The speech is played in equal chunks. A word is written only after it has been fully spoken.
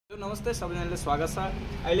नमस्ते सबैजनाले स्वागत छ।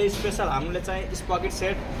 अहिले स्पेशल हामीले चाहिँ स्पकेट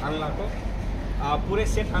सेट हाल्नको पुरै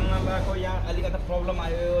सेट हाल्नको यहाँ अलिकति प्रब्लम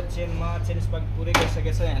आयो चेनमा। चेन स्पकेट पुरै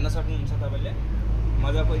गइसकेछ, हेर्न सक्नुहुन्छ तपाईले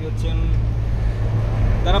मजाको यो चेन।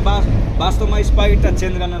 तर वास्तवमा स्पकेट त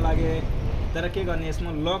चेन्ज गर्न लागे, तर के गर्ने,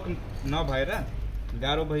 यसमा लक नभएर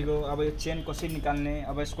गाह्रो भइगयो। अब यो चेन कसरी निकाल्ने,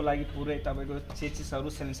 अब यसको लागि पुरै तपाईको चेचिसहरु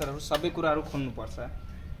सेन्सरहरु सबै कुराहरु खोल्नु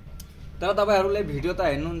पर्छ। तर तपाईहरुले भिडियो त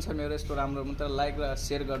हेर्नुहुन्छ मेरो यस्तो राम्रो, तर लाइक र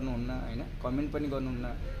शेयर गर्नुहुन्न हैन, कमेन्ट पनि गर्नुहुन्न,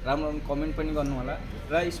 राम्रो कमेन्ट पनि गर्नु होला।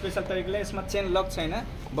 र स्पेशल तरिकाले यसमा चेन लक छैन,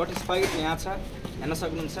 बट स्पकेट यहाँ छ, हेर्न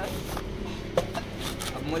सक्नुहुन्छ।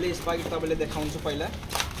 अब मैले स्पकेट तपाईले देखाउँछु। पहिला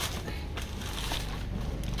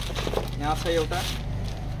यहाँ छ एउटा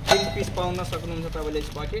 3 पिस पाउन सक्नुहुन्छ तपाईले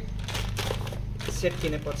स्पकेट सेट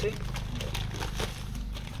किनेपछि।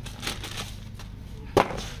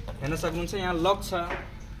 हेर्न सक्नुहुन्छ यहाँ लक छ,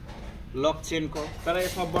 लक चेन को, तर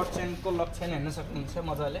यसमा बट चेन को लक छैन, हेर्न सक्नुहुन्छ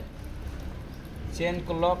मजाले। चेन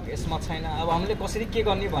को लक यसमा छैन। अब हामीले कसरी के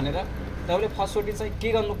गर्ने भनेर तपाईले फर्स्टचोटी चाहिँ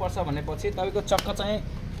के गर्नुपर्छ भनेपछि तपाईको चक्का चाहिँ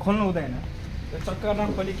खोल्नु हुँदैन। त्यो चक्का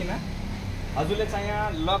नखोलिकिन हजुरले चाहिँ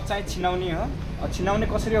यहाँ लक चाहिँ छिनाउने हो। छिनाउने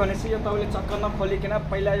कसरी भनेपछि यो तपाईले चक्का नखोलिकिन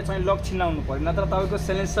पहिला यो चाहिँ लक छिनाउनु पर्यो, नत्र तपाईको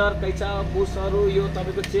सिलेन्सर कैचा बुसहरु यो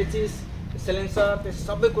तपाईको चेचिस सिलेन्सर त्यो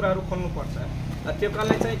सबै कुराहरु खोल्नु पर्छ। त्यो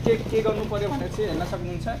कारणले चाहिँ के गर्नु पर्यो भनेपछि हेर्न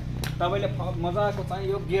सक्नुहुन्छ तपाईले मजाको चाहिँ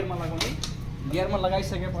यो गियरमा लगाउने। गियरमा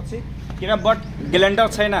लगाइसकेपछि किन बट ग्यालेन्डर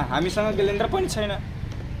छैन, हामीसँग ग्यालेन्डर पनि छैन,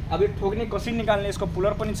 अब यो ठोक्ने कसरी निकाल्ने, यसको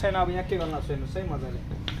पुलर पनि छैन। अब यहाँ के गर्न हेर्नुस् है, मजाले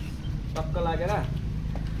टक्क लागेर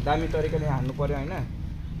दामी तरिकाले हान्नु पर्यो हैन।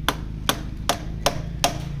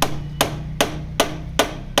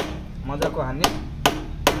 मजाको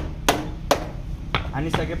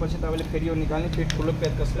हानिसकेपछि तपाईले फेरि यो निकाल्ने, फेरि ठुलो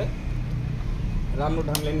पेचकसले राम्रो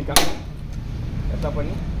ढंगले निकाल्ने। यता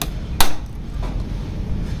पनि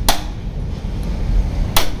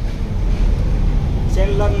चेन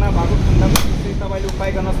लक नभएको खण्डमा तपाईले उपाय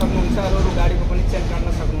गर्न सक्नुहुन्छ। अरू गाडीको पनि चेन काट्न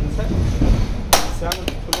सक्नुहुन्छ, सानो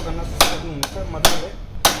ठुलो गर्न सक्नुहुन्छ। मजाले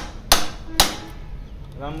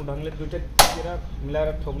राम्रो ढंगले दुईटैतिर मिलाएर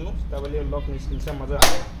ठोक्नु, तपाईले यो लक निस्किन्छ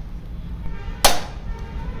मजाले।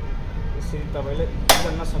 यसरी तपाईले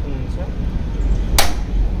गर्न सक्नुहुन्छ।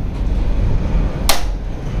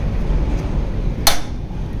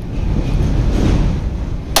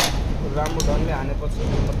 राम्रो ढंगले हानेपछि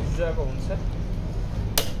मजाको हुन्छ।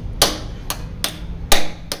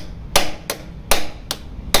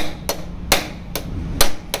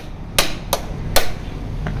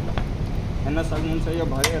 हेर्न सक्नुहुन्छ यो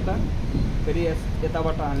भयो। यता फेरि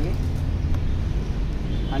यताबाट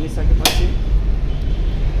हानिसकेपछि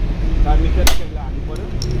 4 मिटर त्यसलाई हान्नु पर्यो।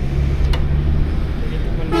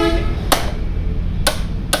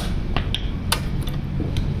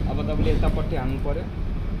 अब तपाईले यतापट्टि हान्नु पर्यो।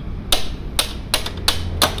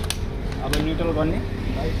 अब न्युट्रल गर्ने,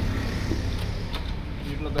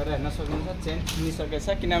 न्युट्रल गरेर हेर्न सक्नुहुन्छ चेन छिनिसकेछ।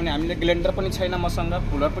 किनभने हामीले ग्यालेन्डर पनि छैन, मसँग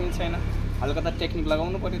पुलर पनि छैन, हल्का त टेक्निक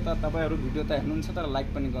लगाउनु पर्यो। त तपाईहरु भिडियो त हेर्नुहुन्छ, तर लाइक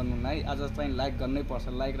पनि गर्नुहुन्न है। आज चाहिँ लाइक गर्नै पर्छ,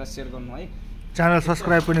 लाइक र शेयर गर्नु है। च्यानल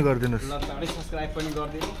सब्स्क्राइब पनि गरिदिनुस्। ल चाँडै सब्स्क्राइब पनि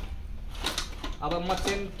गरिदिनु। अब म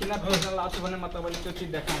चेन किन फेर्न लाग्छु भने म तपाईलाई त्यो चीज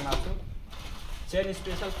देखाउन लाग्छु। चेन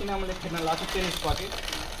स्पेशल किन मैले फेर्न लाग्छु, चेन स्पकेट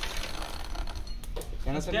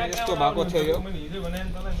हेर्न सक्नुहुन्छ। यस्तो भएको थियो, यो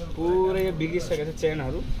पुरै बिग्रिसकेको छ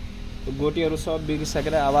चेनहरु, गोटीहरु सब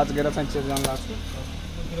बिग्रिसकेर आवाज गरेर चाहिँ चेन्ज गर्न लाग्छु।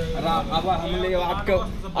 र अब हामीले यो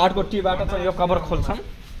 8 को टीबाट चाहिँ यो कभर खोल्छौं।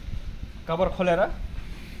 कभर खोलेर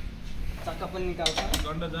चक्का पनि निकाल्छौं।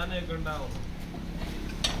 घण्टा जाने 1 घण्टा हो।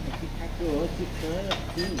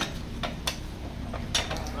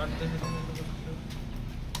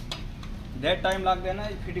 धेरै टाइम लाग्दैन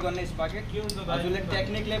फिट गर्ने स्पकेट। हजुरले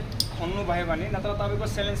टेक्निकले खोल्नु भयो भने, नत्र तपाईको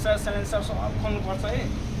सिलेन्सर सब खोल्नु पर्छ है।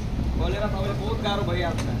 खोलेर तपाईले बहुत गाह्रो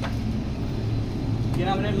भइहाल्छ,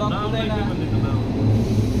 किनभने लक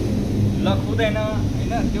हुँदैन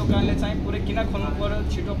हैन। त्यो कारणले चाहिँ पुरै किन खोल्नु पर्यो,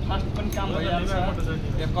 छिटो फास्ट पनि काम भइहाल्छ।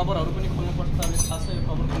 यो कभरहरु पनि खोल्नु पर्छ, तपाईले थाहा छ। यो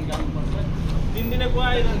कभर पनि गाड्नु पर्छ। 3 दिने को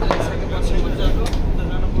आइरहन्छ त्यसपछि मजाको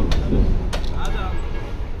जानु पर्छ। आज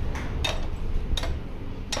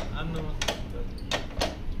आन्नु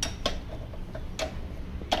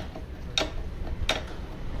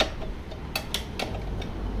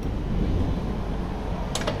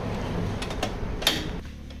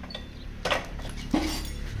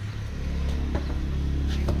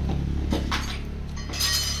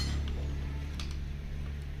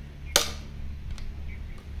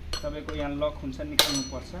तपाईको यहाँ लक हुन्छ, निकाल्नु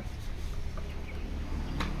पर्छ।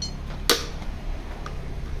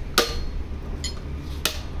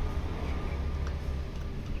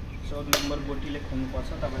 नंबर गोटीले खोल्नु पर्छ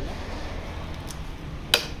तपाईले।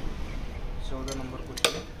 14 नम्बर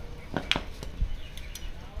गोटीले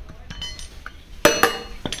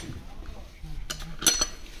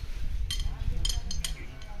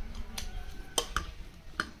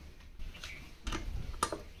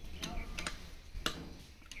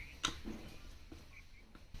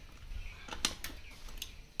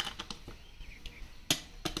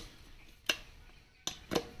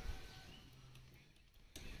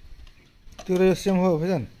त्यो र यो सेम हो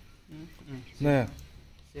भइजान नयाँ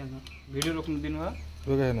सेम हो भिडियो रोक्नु दिनु हो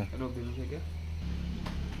रोकेन रोकिदिनु थियो क्या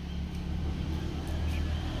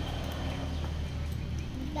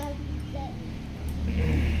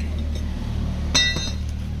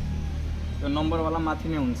यो नम्बरवाला माथि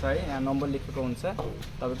नै हुन्छ है यहाँ नम्बर लेखेको हुन्छ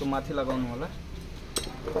तपाईँको माथि लगाउनु होला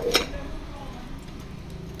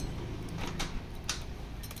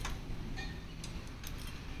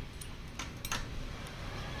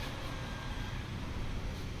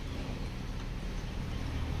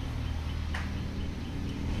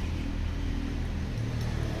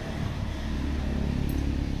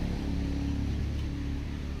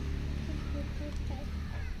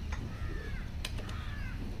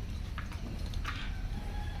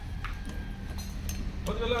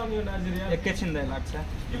एकैछिन दाइ लाग्छ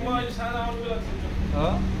हो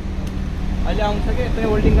अहिले आउँछ कि यतै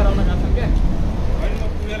होल्डिङ गराउन गएको छ क्या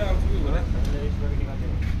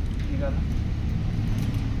निकाल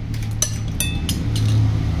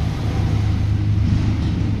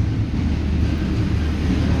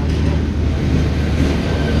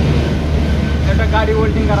एउटा गाडी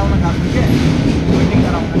होल्डिङ गराउन गएको छ क्या होल्डिङ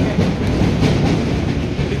गराउन क्या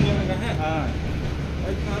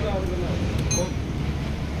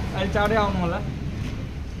अहिले चाँडै आउनु होला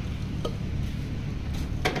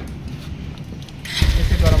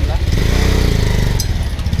यसै गरौँला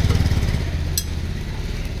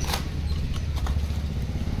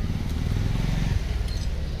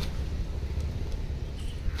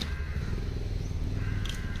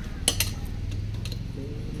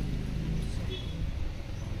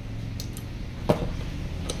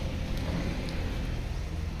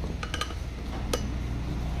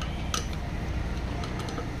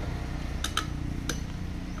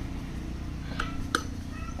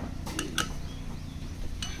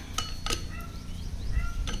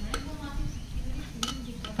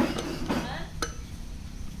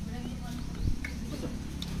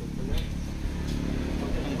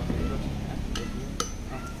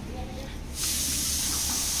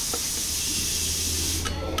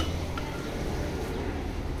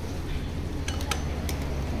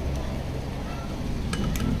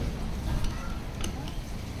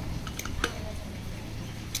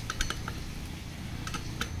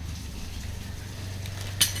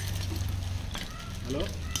हेलो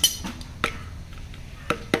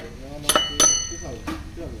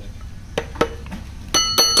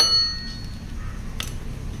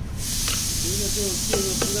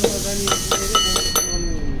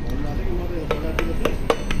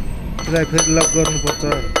त्यसलाई फेरि लक गर्नुपर्छ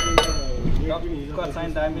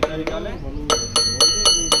चाहिँ दामी तरिकाले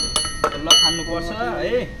लक हान्नुपर्छ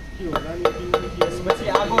है त्यसपछि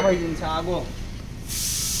आगो भइदिन्छ आगो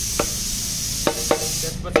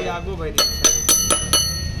त्यसपछि आगो भइदिन्छ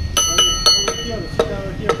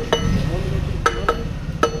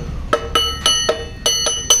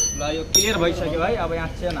ल यो क्लियर भइसक्यो है अब यहाँ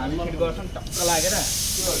चाहिँ हामी फिट गर्छौँ टक्क लागेर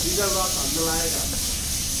त्यो डिजल रड हाल्न लागेको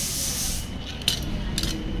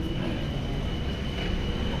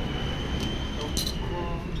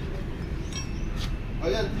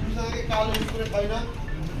अहिले तिमीसँग के कालो स्प्रे छैन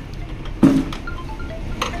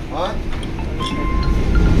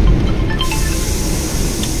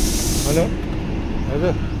हेलो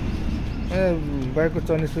हजुर ए बाइकको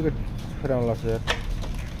चनी सुकै फेराउनु लाग्छ यार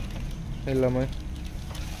एल्लामै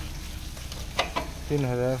 3000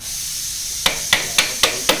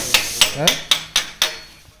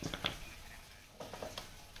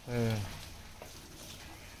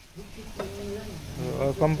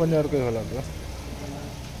 कम्पनी अर्कै होला त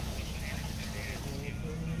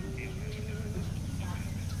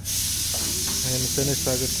सेनै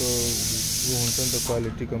सकेटको ऊ हुन्छ नि त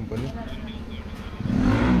क्वालिटी कम्पनी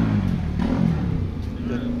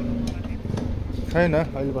छैन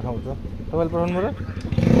अहिले पठाउँछ तपाईँले पठाउनु पर्यो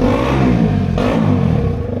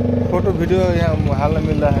फोटो भिडियो यहाँ हाल्न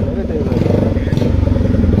मिल्दैन कि त्यही भएर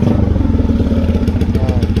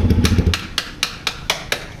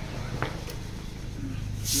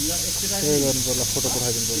त्यही गर्नु पर्ला फोटो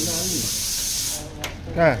पठाइदिनु पर्ला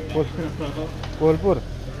कहाँ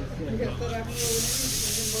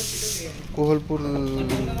कोहलपुर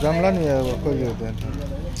जाम्ला नि अब कहिले हो त्यहाँ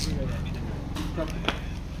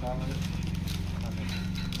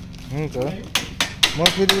हुन्छ म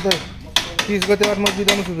फेरि उता 30 गते बाद म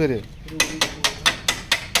बिदाउनु छु फेरि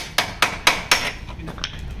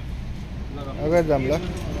अगाडि जाम्ला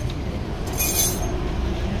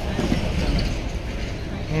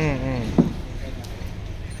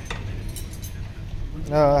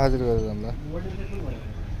हाजिर गरेर जाम्ला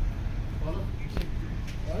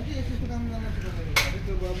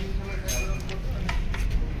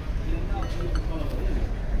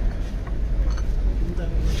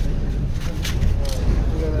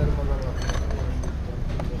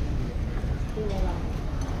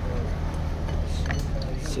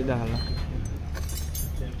सीधा हाल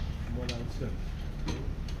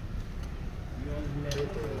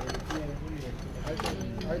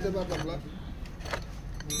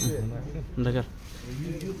ढकेल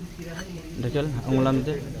अंगुला में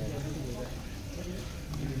दे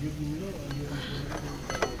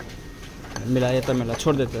मिला ये मिला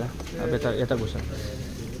छोड़ देते हैं अब ये घुसा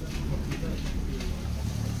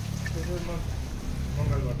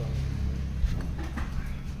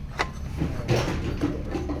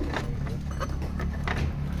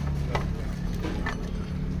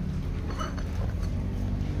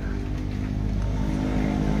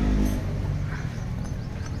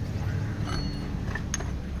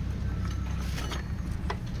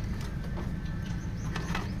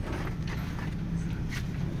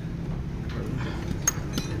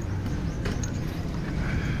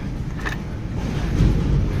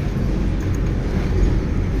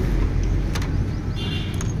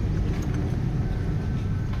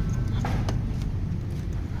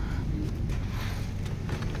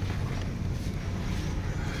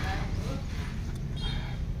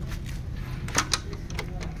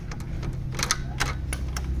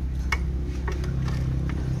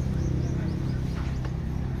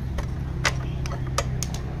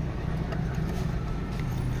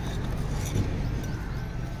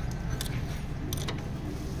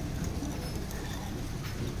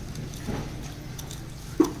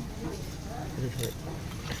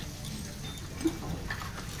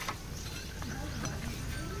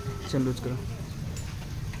चेन लूज करो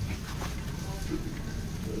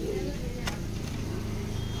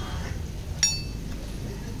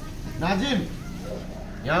नाजिम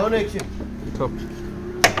यहाँ आउनु एकछिन थोप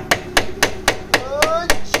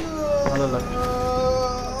हेलो ल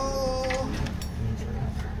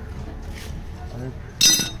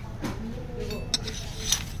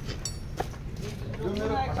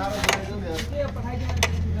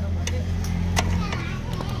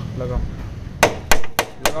लगाओ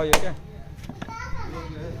लगाओ ये क्या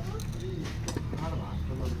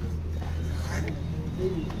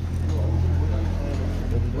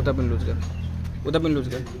उधर पिन लूज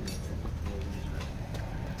कर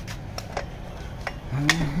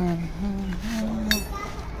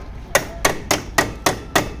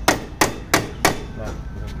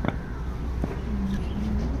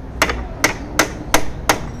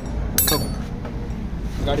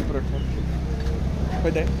गाड़ी पर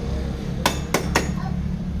कोई दे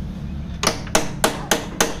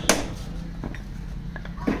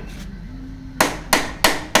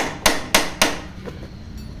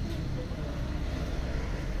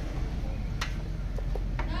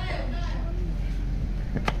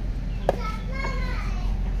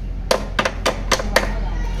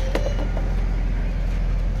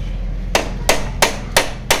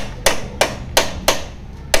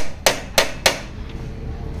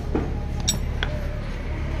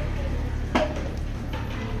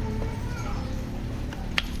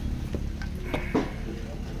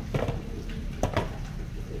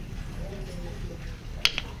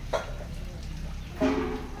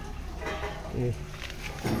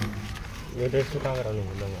ये डेढ़ सौ कहाँ कराने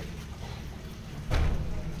बोला मैं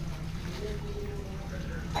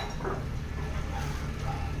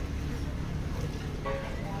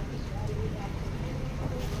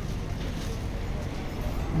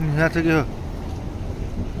यहाँ चाहिँ के हो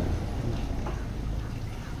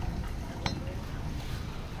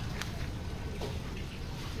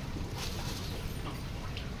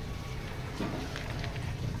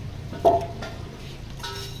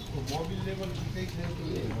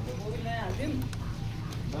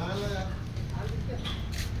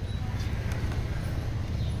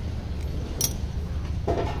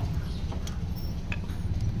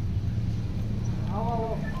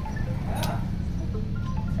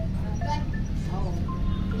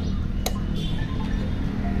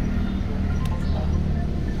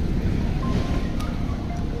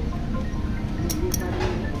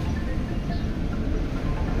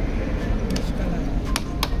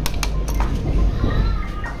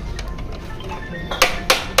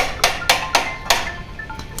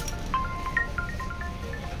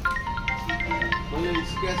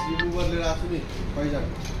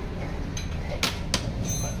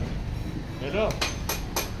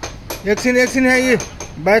एकछिन यहाँ यी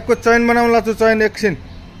बाइकको चैन बनाउला छु चैन एकछिन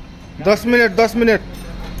 10 मिनट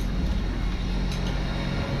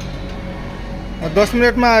 10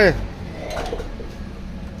 मिनटमा आए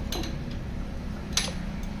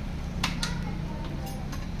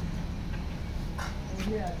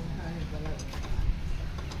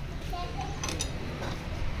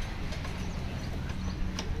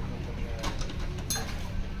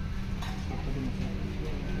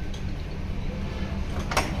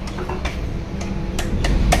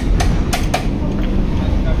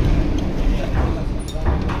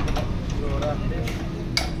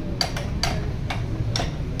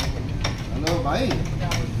भाइ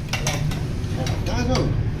कहाँ छौ?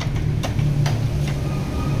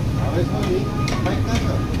 भाइ छौ नि? बाइक कहाँ छ?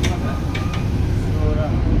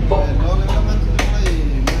 लगेर मान्छेलाई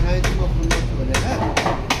नखाएपछि म फोन गर्छु भनेर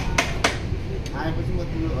आएपछि म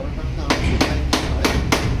तिम्रो घर टक्क आउँछु बाइक है।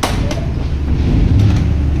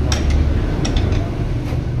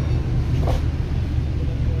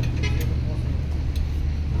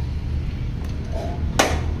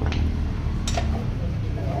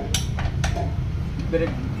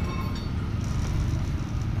 ब्रेक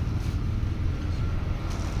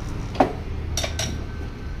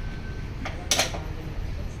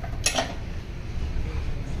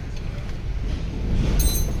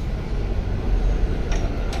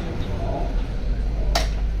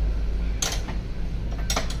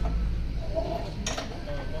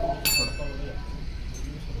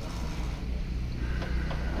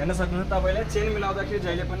हेर्न सक्नुहुन्छ तपाईँले चेन मिलाउँदाखेरि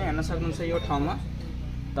जहिले पनि हेर्न सक्नुहुन्छ यो ठाउँमा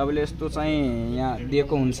तपाईँले यस्तो चाहिँ यहाँ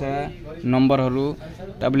दिएको हुन्छ नम्बरहरू।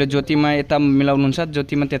 तपाईँले ज्योतिमा यता मिलाउनुहुन्छ,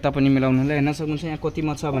 ज्योतिमा त्यता पनि मिलाउनु होला। हेर्न सक्नुहुन्छ यहाँ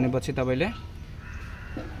कतिमा छ भनेपछि तपाईँले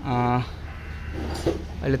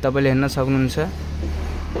अहिले तपाईँले हेर्न सक्नुहुन्छ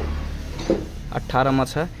 18 मा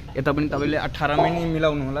छ। यता पनि तपाईँले 18 मै नै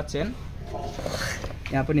मिलाउनु होला चेन।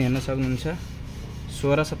 यहाँ पनि हेर्न सक्नुहुन्छ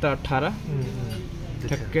 16, 17, 18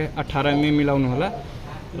 ठ्याक्कै 18 मै मिलाउनु होला।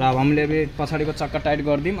 र अब हामीले अब पछाडिको चक्का टाइट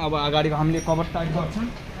गरिदिउँ। अब अगाडिको हामीले कभर टाइट गर्छौँ।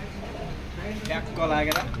 ट्याक्क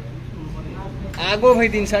लागेर आगो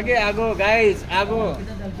भइदिन्छ कि आगो गाइज आगो।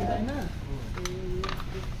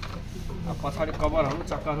 अब पछाडि कभरहरू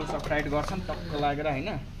चक्काहरू सब टाइट गर्छन् टक्क लागेर होइन।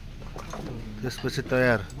 त्यसपछि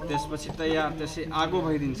तयार त्यसै आगो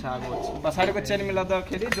भइदिन्छ। आगो पछाडिको चेन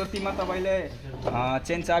मिलाउँदाखेरि ज्योतिमा तपाईँले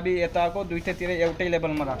चेन चाबी यताको दुईटातिर एउटै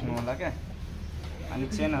लेभलमा राख्नु होला क्या, अनि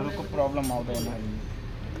चेनहरूको प्रब्लम आउँदैन।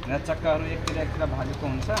 यहाँ चक्काहरू एकतिर भागेको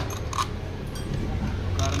हुन्छ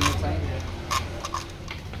गर्ने चाहिँ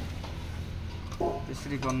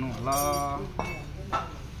त्यसरी गर्नु होला।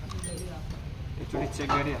 एकचोटि चेक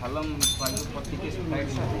गरिहालौँ कति के टाइट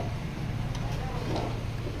छ।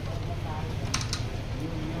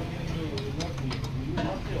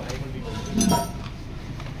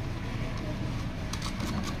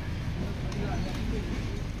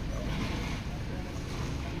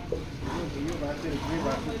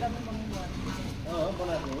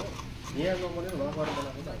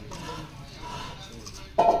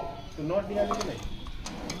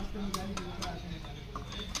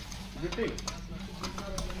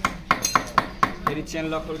 फेरि चेन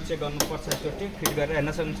लकहरू चेक गर्नुपर्छ एकचोटि फिट गरेर।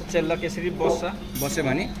 हेर्न सक्नुहुन्छ चेन लक यसरी बस्यो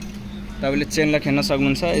भने तपाईँले चेन लक हेर्न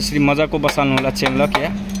सक्नुहुन्छ। यसरी मजाको बसाल्नु होला चेन लक। या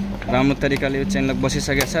राम्रो तरिकाले यो चेन लक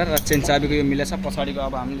बसिसकेको छ र चेन चाबीको यो मिलेछ। पछाडिको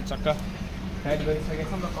अब हामीले चक्का टाइट गरिसकेका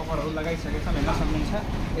छौँ र कभरहरू लगाइसकेका छौँ। हेर्न सक्नुहुन्छ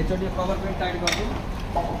एकचोटि कभर पनि टाइट गरिदिउँ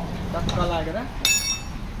टक्क लागेर।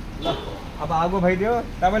 ल अब आगो भइदियो।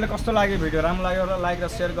 तपाईँले कस्तो लाग्यो भिडियो? राम्रो लाग्यो र लाइक र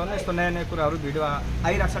सेयर गर्नु। यस्तो नयाँ नयाँ कुराहरू भिडियो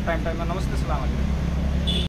आइरहेको छ टाइम टाइममा। नमस्ते, सलाम।